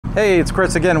Hey, it's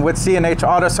Chris again with C&H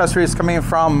Auto Accessories coming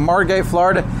from Margate,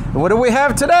 Florida. And what do we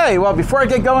have today? Well, before I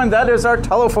get going, that is our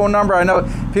telephone number. I know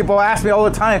people ask me all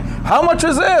the time, how much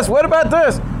is this? What about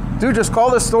this? Dude, just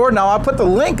call the store. Now, I'll put the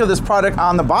link of this product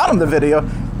on the bottom of the video.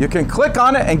 You can click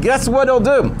on it, and guess what it'll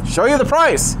do? Show you the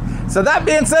price. So that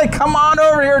being said, come on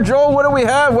over here, Joel. What do we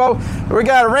have? Well, we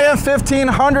got a Ram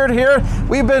 1500 here.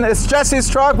 It's Jesse's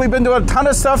truck. We've been doing a ton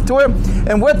of stuff to it.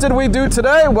 And what did we do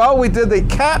today? Well, we did the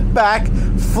catback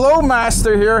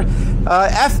Flowmaster here,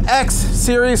 FX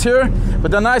series here,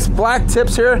 with the nice black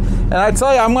tips here. And I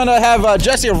tell you, I'm gonna have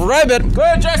Jesse rev it. Go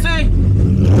ahead, Jesse.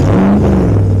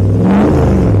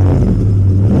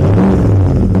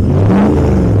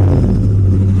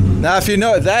 Now, if you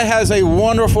know it, that has a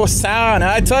wonderful sound.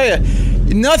 And I tell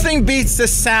you, nothing beats the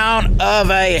sound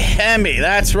of a Hemi.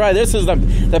 That's right. This is the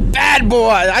bad boy.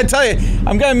 I tell you,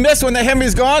 I'm going to miss when the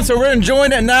Hemi's gone, so we're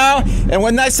enjoying it now. And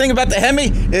one nice thing about the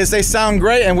Hemi is they sound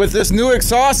great. And with this new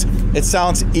exhaust, it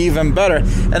sounds even better.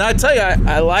 And I tell you,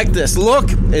 I like this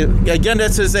look. Again,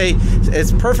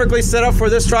 it's perfectly set up for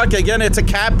this truck. Again, it's a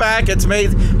catback. It's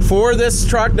made for this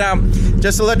truck. Now,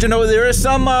 just to let you know, there is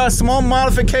some small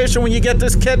modification when you get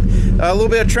this kit, a little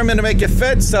bit of trimming to make it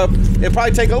fit. So it'll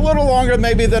probably take a little longer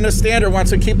maybe than a standard one,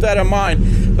 so keep that in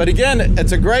mind. But again,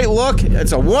 it's a great look.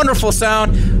 It's a wonderful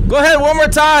sound. Go ahead one more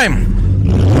time.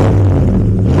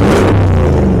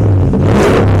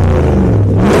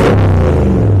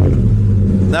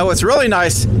 Now, what's really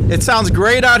nice, it sounds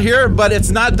great out here, but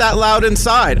it's not that loud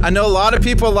inside. I know a lot of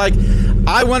people like,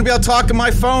 I want to be able to talk on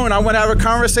my phone. I want to have a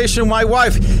conversation with my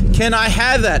wife. Can I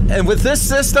have that? And with this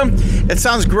system, it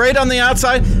sounds great on the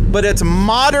outside, but it's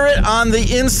moderate on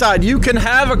the inside. You can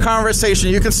have a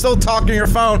conversation. You can still talk on your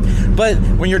phone, but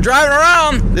when you're driving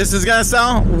around, this is going to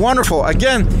sound wonderful.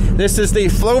 Again, this is the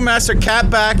Flowmaster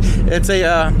catback. It's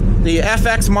the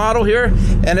FX model here,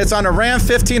 and it's on a Ram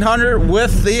 1500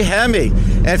 with the Hemi.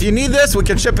 And if you need this, we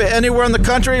can ship it anywhere in the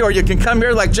country, or you can come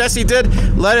here like Jesse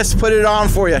did. Let us put it on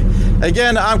for you.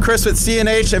 Again, I'm Chris with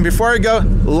C&H, and before I go,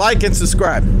 like and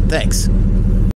subscribe. Thanks.